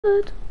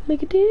good.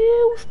 Make a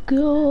deal with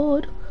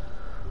God.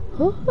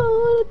 All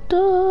the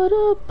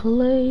other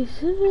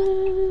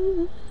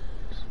places.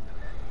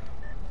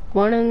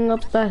 Running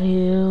up that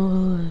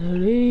hill.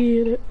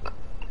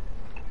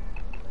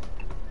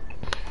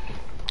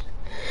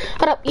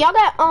 Hold up, y'all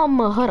got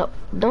hold up.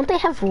 Don't they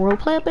have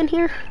roleplay up in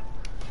here?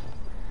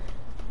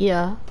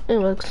 Yeah, it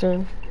looks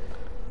soon.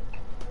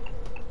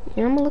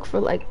 Yeah, I'm gonna look for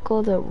like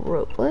all the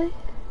roleplay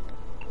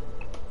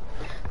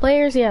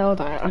players. Yeah, hold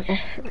on. Okay,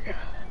 here we go.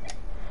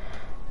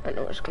 I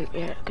know it's gonna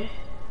be at. Okay.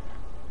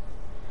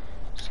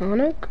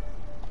 Sonic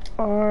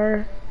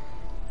R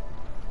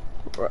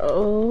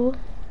roleplay.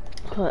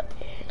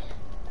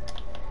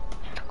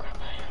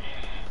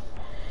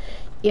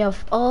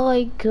 If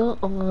I go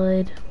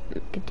on,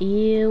 make a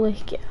deal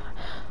with you.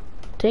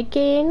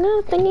 Thinking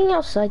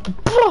outside the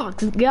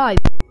box, guys.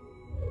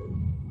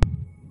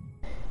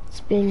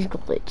 It's been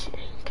glitching.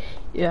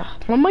 Yeah,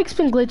 my mic's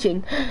been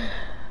glitching.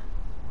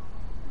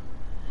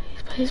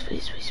 Please.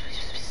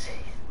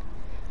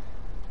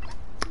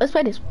 Let's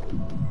play this.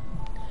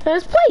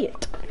 Let's play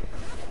it.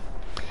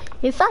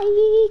 It's like.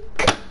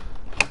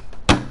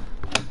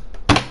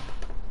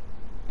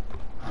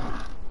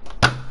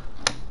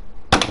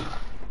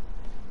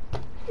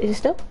 Is it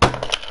still?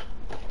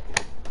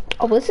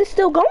 Oh, is it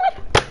still going?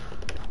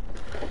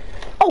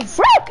 Oh,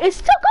 frick! It's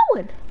still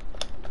going!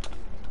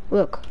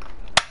 Look.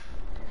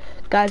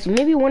 Guys, you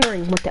may be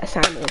wondering what that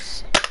sound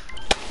is.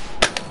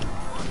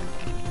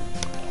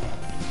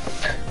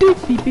 Beep,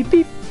 beep, beep,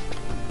 beep.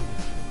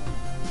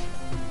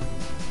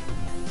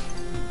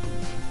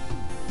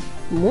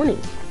 Morning.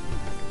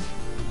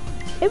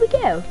 Here we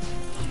go.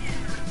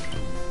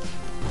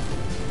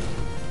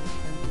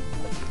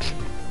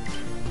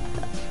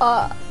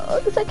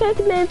 Looks like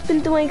Eggman's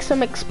been doing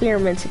some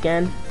experiments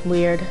again.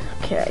 Weird.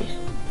 Okay.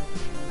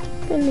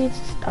 Gonna need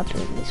to stop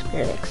doing these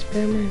weird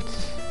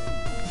experiments.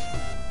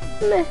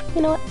 Meh,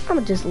 you know what? I'm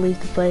gonna just leave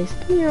the place.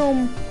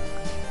 You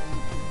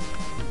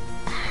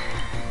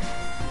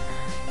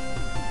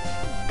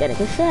gotta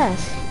get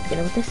fast. You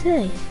know what they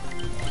say.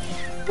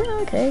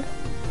 Okay.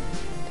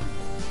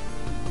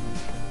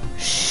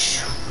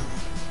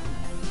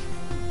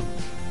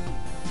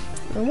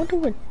 I wonder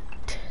what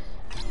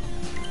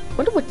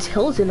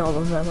Tills and all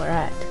of them are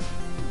at.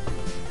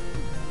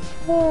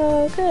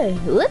 Okay,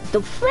 what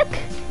the frick?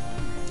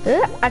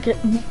 I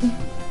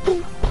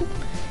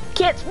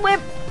can't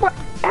swim.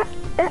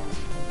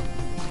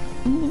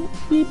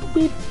 Beep,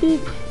 beep,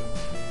 beep.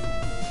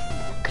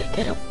 Okay,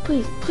 get up,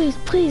 please.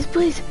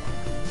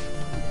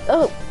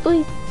 Oh,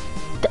 please.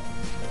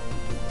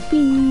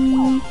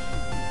 Beep.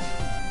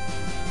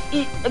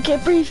 I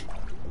can't breathe.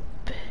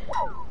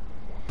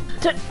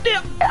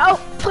 Oh,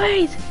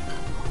 please.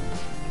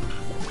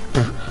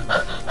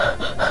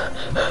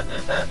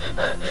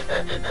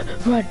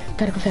 Run,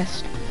 gotta go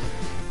fast.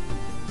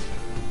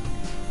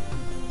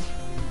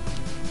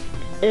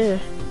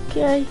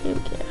 Okay, here we go.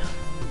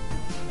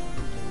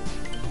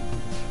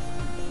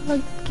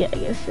 Okay, I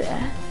guess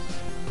fast.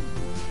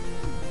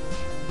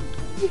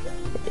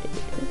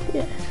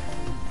 Yeah.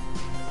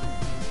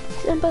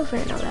 Jump over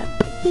and all that.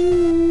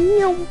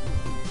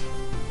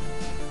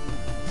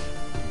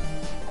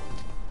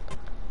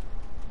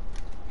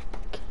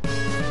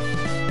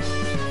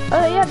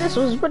 Oh yeah, this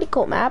was a pretty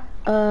cool map.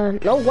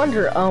 No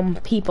wonder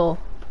people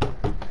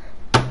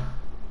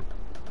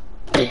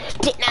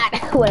did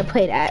not want to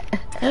play that.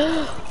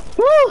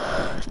 Woo!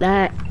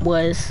 That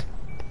was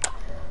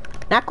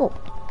not cool.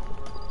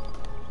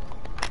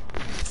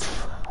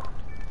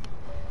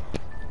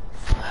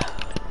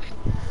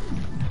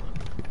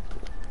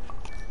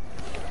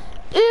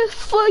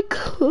 If I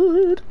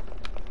could.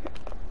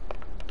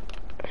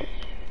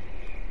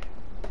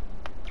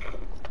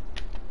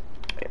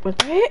 Was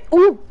that?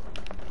 Ooh!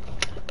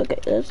 Okay,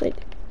 that's like.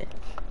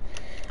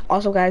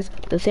 Also, guys,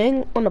 the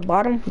thing on the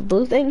bottom, the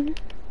blue thing,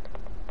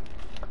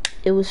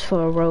 it was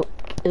for a rope.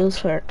 It was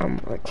for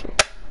working.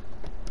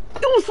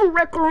 It was for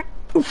record.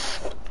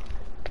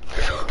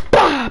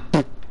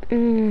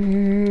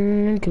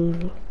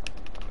 Good.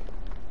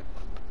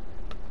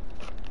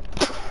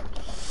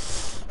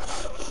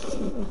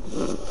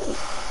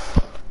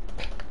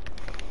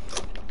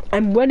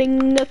 I'm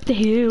running up the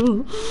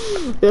hill.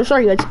 Oh,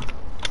 sorry, guys.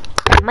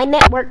 My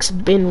network's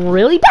been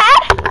really bad.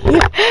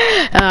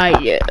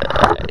 Yeah.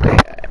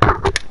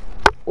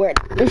 Where?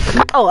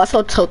 Oh, I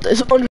thought tilt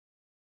this on.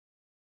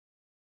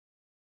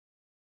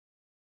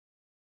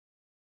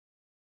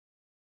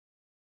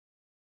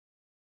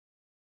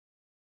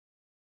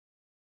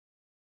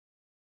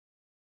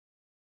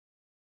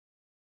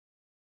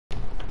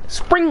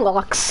 Spring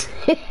locks.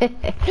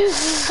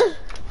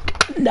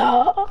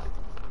 No.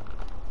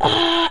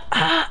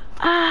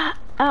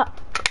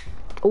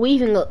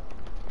 Weaving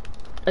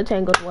a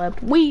tangled web.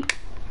 Weep.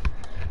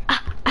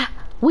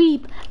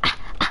 Weep.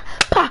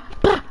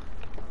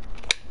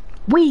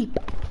 Weep.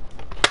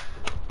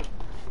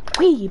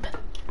 Weep.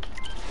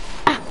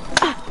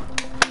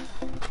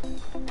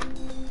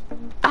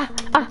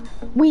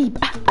 Weep.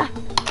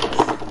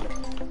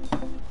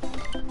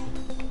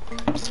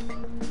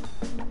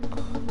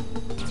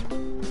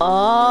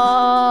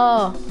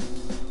 Oh.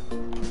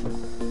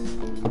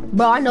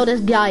 Bro, I know this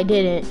guy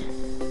didn't.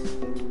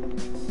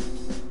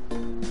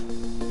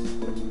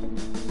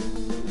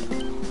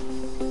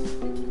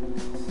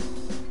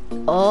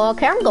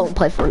 Okay, I'm going to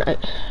play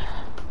Fortnite.